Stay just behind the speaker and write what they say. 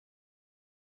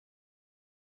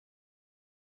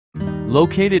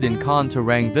located in Kon Tu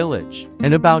Rằng village,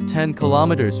 and about 10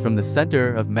 kilometers from the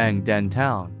center of Măng Đen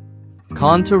town.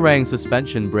 Kon Tu Rằng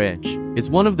Suspension Bridge is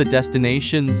one of the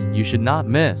destinations you should not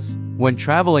miss when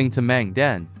traveling to Măng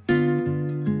Đen.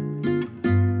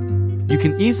 You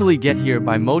can easily get here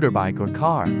by motorbike or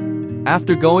car.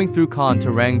 After going through Kon Tu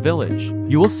Rằng village,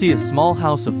 you will see a small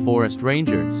house of forest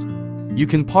rangers. You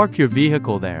can park your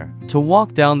vehicle there to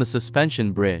walk down the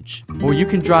suspension bridge, or you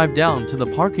can drive down to the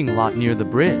parking lot near the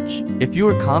bridge if you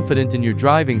are confident in your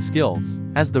driving skills,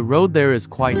 as the road there is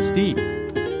quite steep,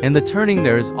 and the turning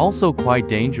there is also quite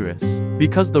dangerous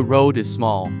because the road is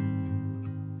small.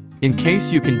 In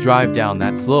case you can drive down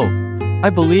that slope, I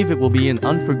believe it will be an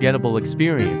unforgettable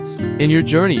experience in your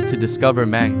journey to discover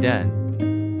Măng Đen.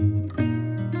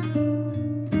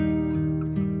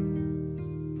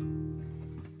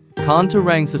 Kon Tu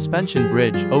Rằng Suspension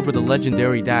Bridge over the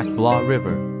legendary Đăk Bla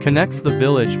River connects the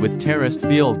village with terraced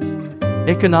fields.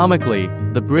 Economically,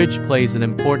 the bridge plays an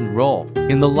important role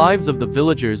in the lives of the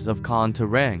villagers of Kon Tu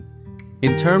Rằng.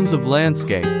 In terms of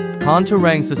landscape, Kon Tu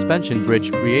Rằng Suspension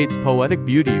Bridge creates poetic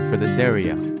beauty for this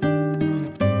area.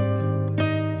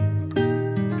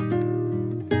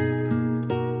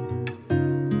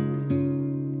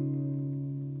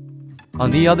 On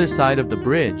the other side of the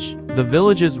bridge, the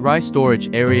village's rice storage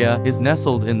area is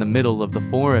nestled in the middle of the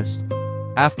forest.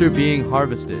 After being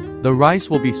harvested, the rice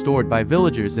will be stored by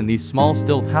villagers in these small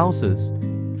stilt houses.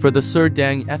 For the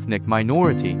Dang ethnic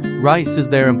minority, rice is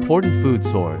their important food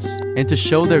source, and to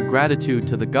show their gratitude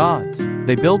to the gods,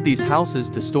 they build these houses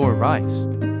to store rice.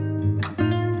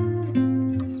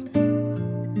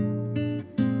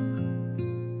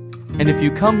 And if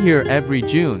you come here every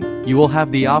June, you will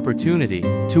have the opportunity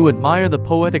to admire the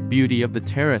poetic beauty of the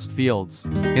terraced fields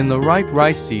in the ripe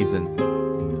rice season.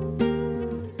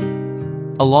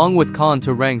 Along with Kon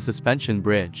Tu Rằng Suspension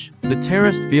Bridge, the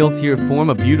terraced fields here form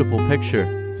a beautiful picture.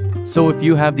 So if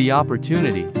you have the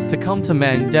opportunity to come to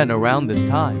Măng Đen around this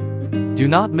time, do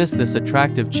not miss this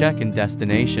attractive check-in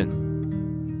destination.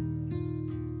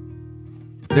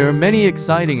 There are many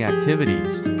exciting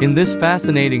activities in this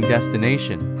fascinating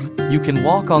destination. You can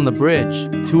walk on the bridge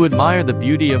to admire the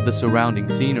beauty of the surrounding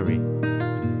scenery.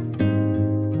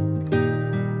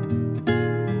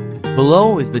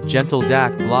 Below is the gentle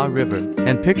Đăk Bla River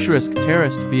and picturesque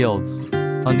terraced fields.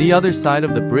 On the other side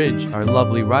of the bridge are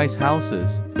lovely rice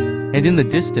houses, and in the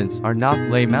distance are Đăk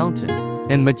Bla Mountain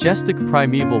and majestic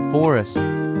primeval forest.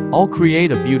 All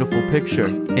create a beautiful picture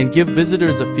and give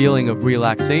visitors a feeling of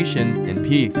relaxation and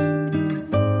peace.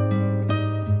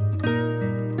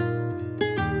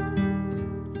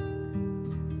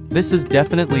 This is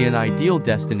definitely an ideal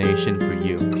destination for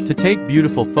you to take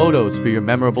beautiful photos for your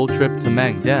memorable trip to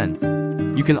Măng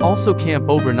Đen. You can also camp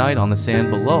overnight on the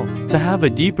sand below to have a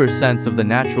deeper sense of the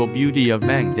natural beauty of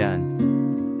Măng Đen.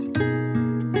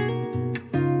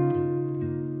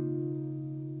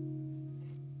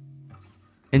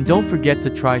 And don't forget to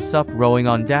try sup rowing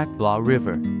on Đăk Bla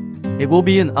River. It will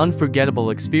be an unforgettable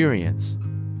experience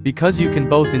because you can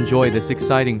both enjoy this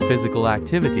exciting physical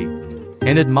activity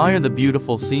and admire the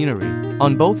beautiful scenery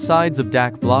on both sides of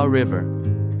Đăk Bla River.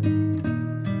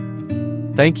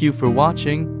 Thank you for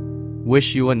watching,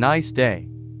 wish you a nice day,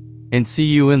 and see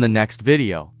you in the next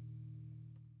video.